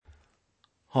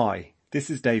Hi, this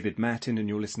is David Martin and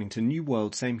you're listening to New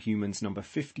World Same Humans number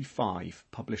 55,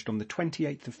 published on the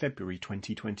 28th of February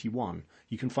 2021.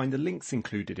 You can find the links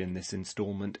included in this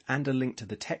instalment and a link to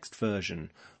the text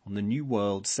version on the New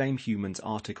World Same Humans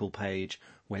article page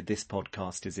where this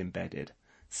podcast is embedded.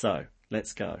 So,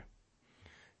 let's go.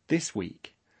 This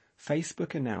week,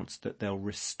 Facebook announced that they'll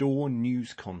restore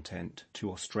news content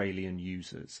to Australian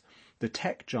users. The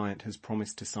tech giant has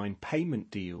promised to sign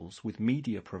payment deals with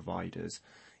media providers.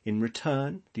 In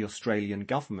return, the Australian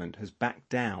government has backed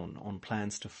down on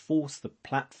plans to force the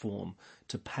platform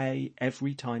to pay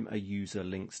every time a user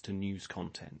links to news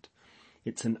content.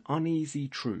 It's an uneasy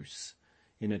truce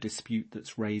in a dispute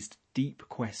that's raised deep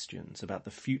questions about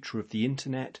the future of the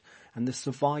internet and the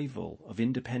survival of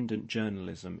independent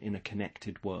journalism in a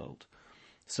connected world.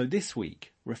 So this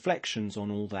week, reflections on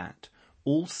all that,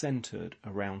 all centred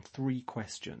around three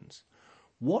questions.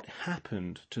 What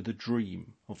happened to the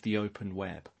dream of the open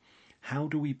web? How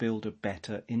do we build a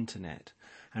better internet?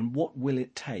 And what will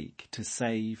it take to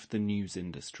save the news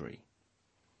industry?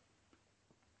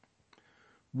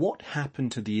 What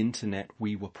happened to the internet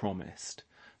we were promised?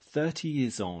 30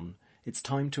 years on, it's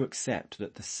time to accept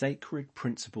that the sacred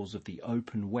principles of the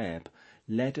open web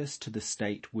led us to the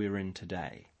state we're in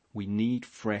today. We need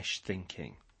fresh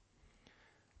thinking.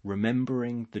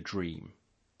 Remembering the dream.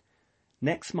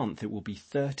 Next month it will be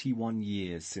 31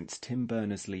 years since Tim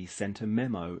Berners-Lee sent a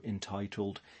memo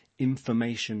entitled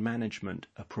Information Management,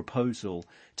 a Proposal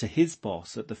to his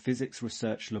boss at the Physics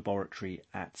Research Laboratory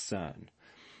at CERN.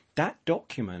 That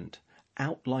document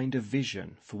outlined a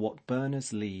vision for what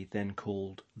Berners-Lee then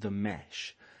called the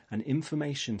Mesh, an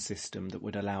information system that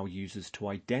would allow users to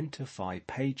identify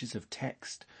pages of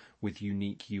text with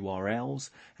unique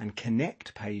URLs and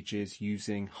connect pages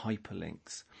using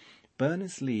hyperlinks.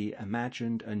 Berners-Lee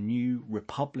imagined a new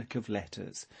republic of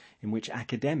letters in which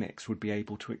academics would be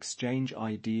able to exchange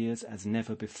ideas as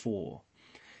never before.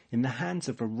 In the hands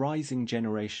of a rising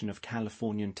generation of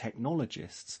Californian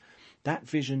technologists, that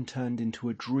vision turned into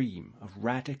a dream of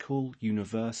radical,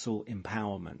 universal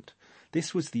empowerment.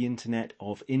 This was the internet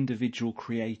of individual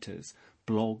creators,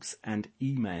 blogs and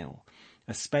email,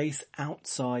 a space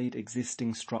outside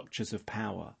existing structures of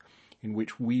power, in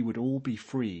which we would all be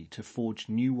free to forge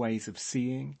new ways of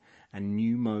seeing and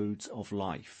new modes of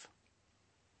life.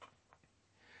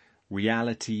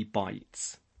 Reality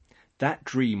bites. That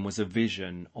dream was a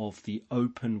vision of the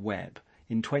open web.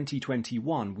 In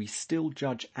 2021, we still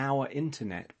judge our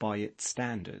internet by its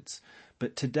standards,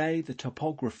 but today the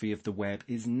topography of the web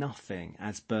is nothing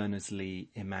as Berners-Lee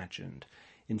imagined.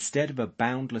 Instead of a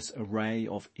boundless array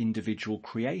of individual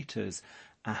creators,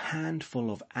 a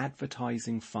handful of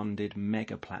advertising-funded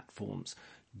mega-platforms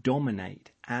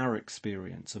dominate our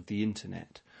experience of the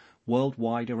internet.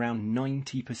 Worldwide, around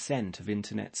 90% of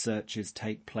internet searches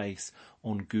take place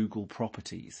on Google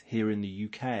properties. Here in the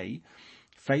UK,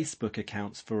 Facebook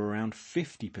accounts for around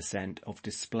 50% of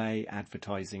display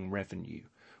advertising revenue.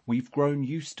 We've grown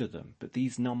used to them, but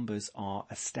these numbers are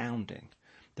astounding.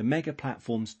 The mega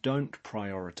platforms don't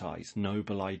prioritise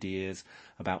noble ideas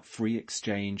about free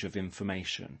exchange of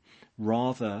information.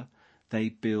 Rather, they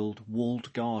build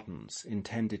walled gardens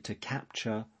intended to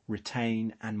capture,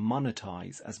 retain and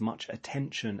monetize as much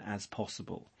attention as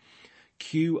possible.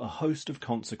 Cue a host of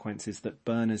consequences that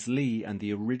Berners-Lee and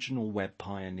the original web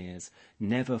pioneers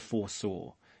never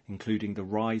foresaw, including the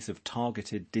rise of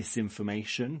targeted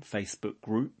disinformation, Facebook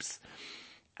groups,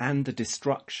 and the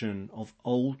destruction of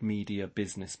old media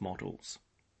business models.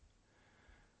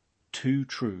 Two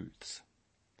truths.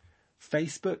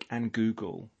 Facebook and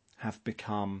Google have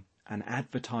become an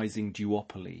advertising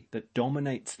duopoly that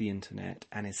dominates the internet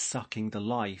and is sucking the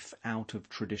life out of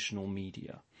traditional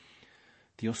media.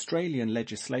 The Australian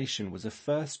legislation was a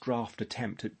first draft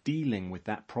attempt at dealing with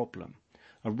that problem.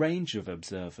 A range of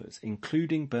observers,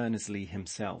 including Berners-Lee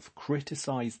himself,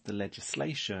 criticised the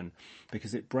legislation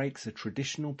because it breaks a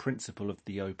traditional principle of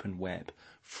the open web,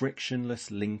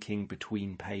 frictionless linking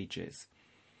between pages.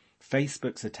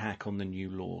 Facebook's attack on the new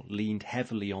law leaned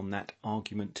heavily on that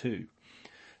argument too.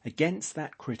 Against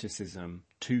that criticism,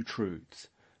 two truths.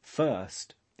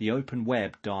 First, the open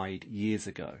web died years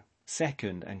ago.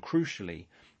 Second, and crucially,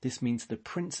 this means the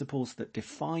principles that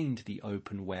defined the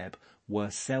open web were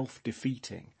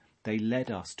self-defeating. They led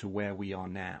us to where we are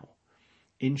now.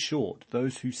 In short,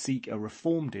 those who seek a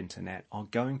reformed internet are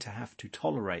going to have to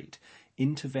tolerate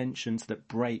interventions that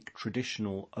break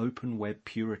traditional open web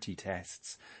purity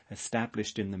tests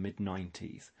established in the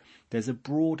mid-90s. There's a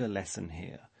broader lesson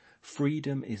here.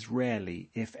 Freedom is rarely,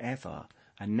 if ever,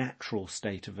 a natural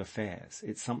state of affairs.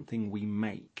 It's something we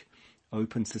make.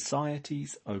 Open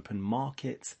societies, open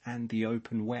markets, and the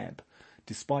open web.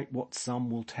 despite what some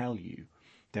will tell you,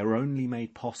 they're only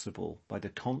made possible by the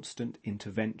constant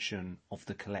intervention of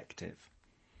the collective.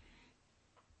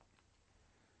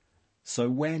 So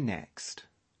where next?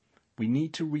 We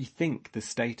need to rethink the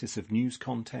status of news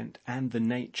content and the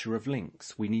nature of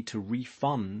links. We need to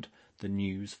refund the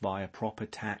news via proper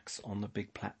tax on the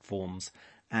big platforms,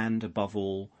 and above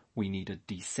all, we need a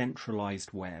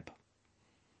decentralized web.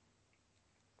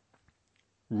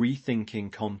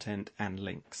 Rethinking content and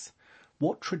links.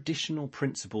 What traditional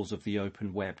principles of the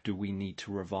open web do we need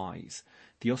to revise?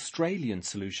 The Australian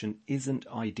solution isn't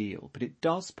ideal, but it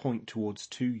does point towards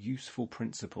two useful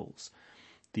principles.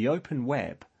 The open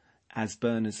web, as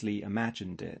Berners-Lee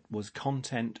imagined it, was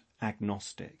content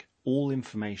agnostic. All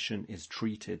information is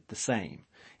treated the same.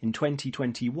 In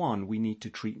 2021, we need to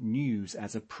treat news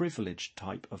as a privileged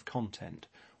type of content.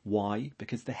 Why?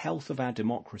 Because the health of our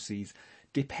democracies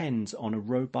depends on a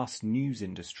robust news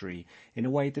industry in a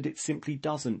way that it simply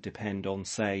doesn't depend on,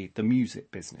 say, the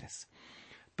music business.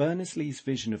 Berners-Lee's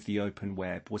vision of the open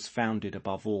web was founded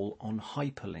above all on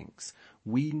hyperlinks.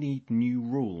 We need new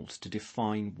rules to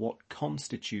define what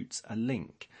constitutes a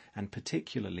link, and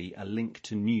particularly a link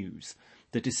to news.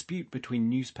 The dispute between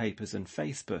newspapers and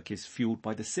Facebook is fueled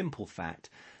by the simple fact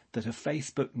that a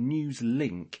Facebook news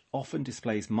link often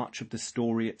displays much of the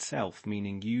story itself,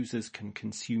 meaning users can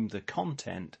consume the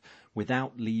content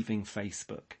without leaving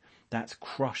Facebook. That's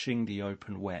crushing the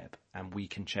open web, and we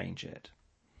can change it.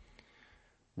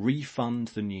 Refund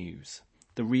the news.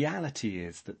 The reality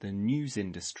is that the news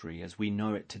industry, as we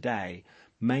know it today,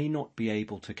 may not be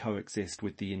able to coexist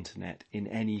with the internet in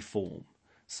any form.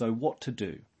 So what to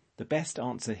do? The best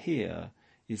answer here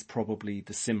is probably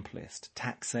the simplest: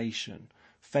 taxation.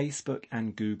 Facebook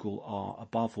and Google are,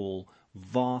 above all,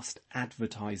 vast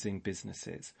advertising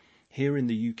businesses. Here in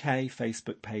the UK,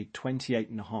 Facebook paid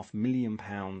 £28.5 million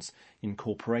in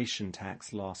corporation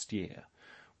tax last year.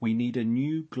 We need a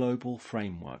new global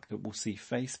framework that will see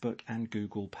Facebook and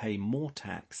Google pay more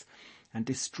tax and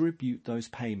distribute those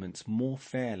payments more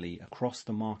fairly across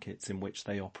the markets in which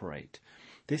they operate.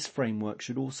 This framework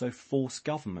should also force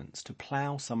governments to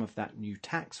plough some of that new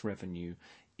tax revenue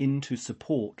into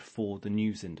support for the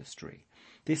news industry.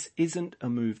 This isn't a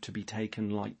move to be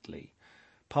taken lightly.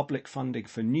 Public funding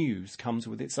for news comes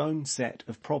with its own set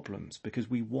of problems because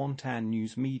we want our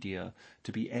news media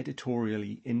to be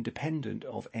editorially independent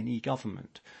of any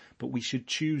government. But we should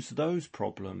choose those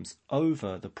problems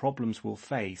over the problems we'll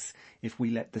face if we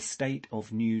let the state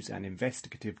of news and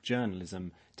investigative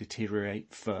journalism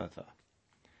deteriorate further.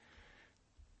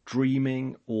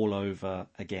 Dreaming all over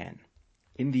again.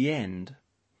 In the end,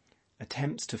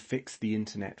 attempts to fix the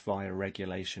internet via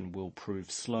regulation will prove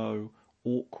slow,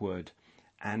 awkward,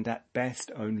 and at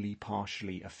best only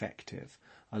partially effective.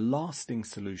 A lasting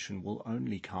solution will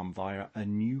only come via a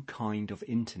new kind of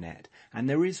internet, and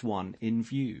there is one in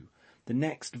view. The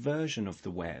next version of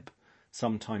the web,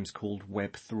 sometimes called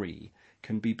Web 3,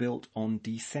 can be built on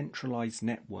decentralized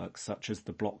networks such as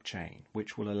the blockchain,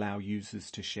 which will allow users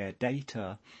to share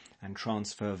data and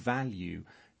transfer value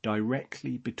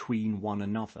directly between one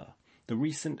another. The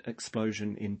recent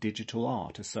explosion in digital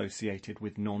art associated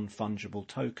with non-fungible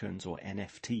tokens, or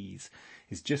NFTs,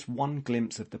 is just one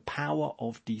glimpse of the power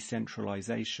of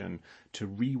decentralization to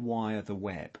rewire the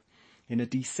web. In a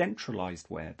decentralized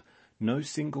web, no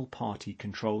single party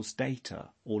controls data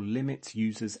or limits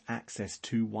users' access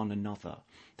to one another.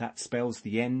 That spells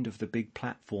the end of the big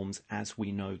platforms as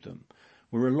we know them.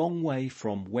 We're a long way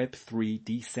from Web3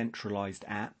 decentralized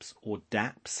apps, or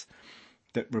dApps,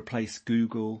 that replace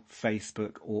Google,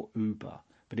 Facebook or Uber,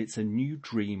 but it's a new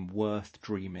dream worth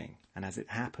dreaming, and as it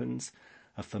happens,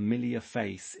 a familiar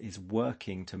face is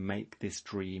working to make this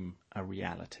dream a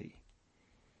reality.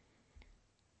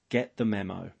 Get the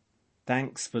memo.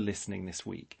 Thanks for listening this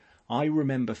week. I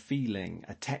remember feeling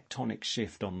a tectonic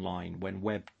shift online when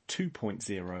Web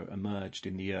 2.0 emerged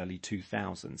in the early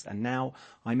 2000s, and now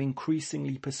I'm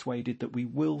increasingly persuaded that we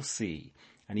will see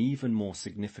an even more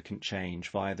significant change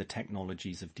via the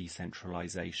technologies of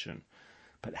decentralization.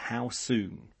 But how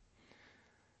soon?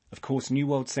 Of course, New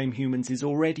World Same Humans is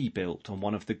already built on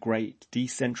one of the great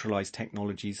decentralized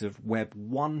technologies of Web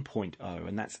 1.0,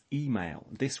 and that's email.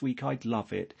 This week I'd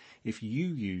love it if you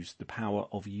used the power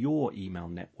of your email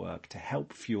network to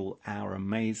help fuel our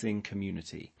amazing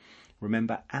community.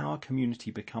 Remember, our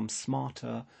community becomes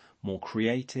smarter, more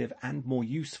creative and more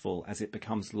useful as it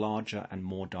becomes larger and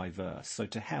more diverse. So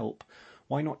to help,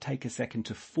 why not take a second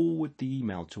to forward the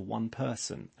email to one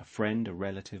person, a friend, a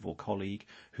relative or colleague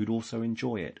who'd also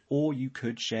enjoy it? Or you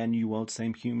could share New World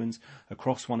Same Humans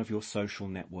across one of your social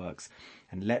networks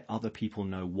and let other people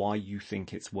know why you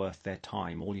think it's worth their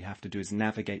time. All you have to do is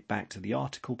navigate back to the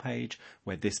article page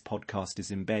where this podcast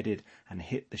is embedded and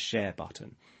hit the share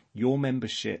button. Your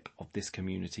membership of this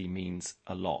community means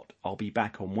a lot. I'll be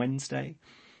back on Wednesday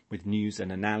with news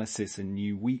and analysis and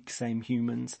New Week Same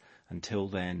Humans. Until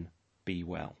then, be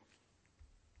well.